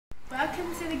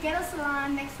Welcome to the Ghetto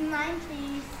Salon. Next in line,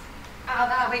 please. Oh,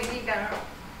 that'll be me, girl.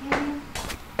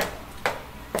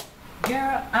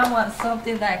 Girl, I want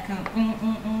something that can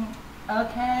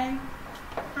okay?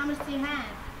 How much do you have?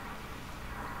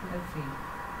 Let's see.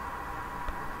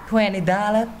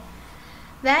 $20.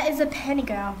 That is a penny,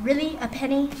 girl. Really? A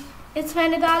penny? It's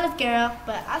 $20, girl,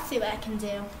 but I'll see what I can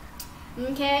do.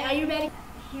 Okay, are you ready?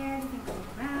 Here, you can go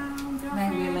around,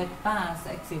 girlfriend. Maybe like fine,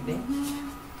 sexy bitch.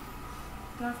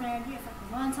 Girlfriend, you're a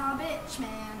fucking one tall bitch,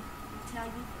 man. I tell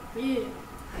you for real.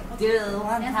 Dude,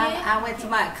 one time I went to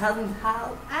my cousin's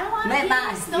house. I don't want to met hear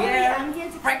my the story. girl, I'm here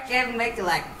to freaking make it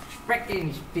like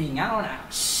freaking being on a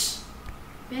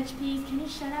Bitch, please, can you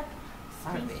shut up?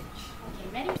 sorry, Please.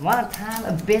 bitch. Okay, ready? One time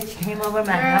a bitch came over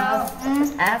my house,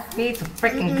 asked me to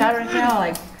freaking cut her hair,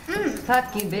 like,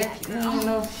 fuck you, bitch. You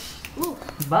know,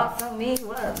 boss on me,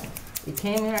 what? You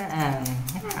came here and,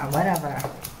 yeah, whatever.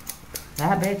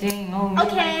 That bitch ain't on me.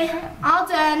 Okay, all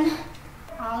done.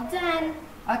 All done.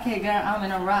 Okay, girl, I'm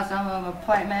in a rush. I'm on an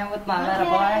appointment with my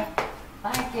little boy.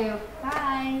 Thank you.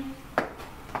 Bye.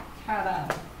 Shut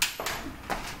up.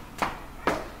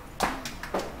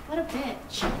 What a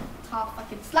bitch. Tall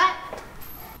fucking slut.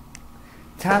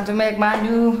 Time to make my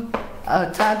new,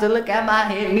 time to look at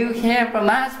my new hair from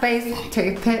MySpace.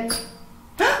 Take a pic.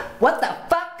 What the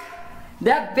fuck?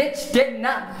 That bitch did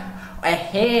not.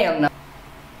 Hell no.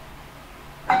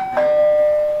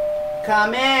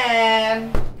 Come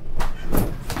in.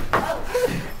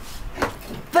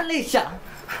 Felicia.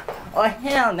 Oh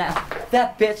hell no.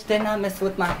 That bitch did not mess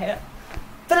with my hair.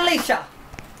 Felicia.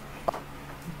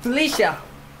 Felicia.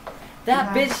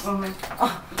 That bitch.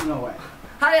 Oh. No way.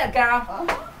 Hiya, girl.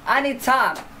 I need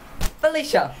time.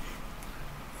 Felicia.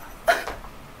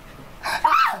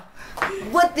 Ah!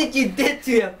 What did you do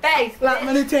to your face? Not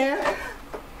many tan.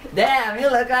 Damn, you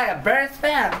look like a bird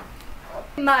spam.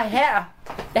 My hair.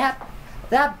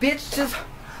 That bitch just.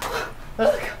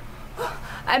 Look.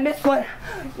 I missed one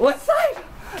side.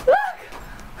 Look.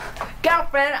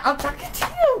 Girlfriend, I'm talking to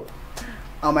you.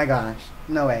 Oh my gosh.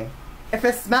 No way. If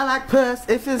it smell like puss,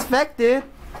 it's infected.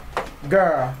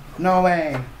 Girl, no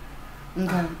way.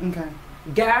 Okay.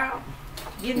 Girl,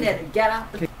 you need to get off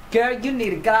the girl, you need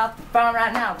to get off the phone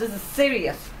right now. This is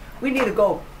serious. We need to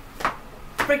go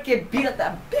freaking beat up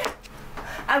that bitch.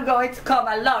 I'm going to call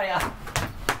my lawyer.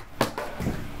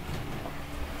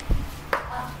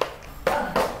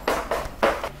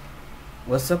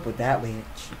 What's up with that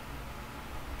witch?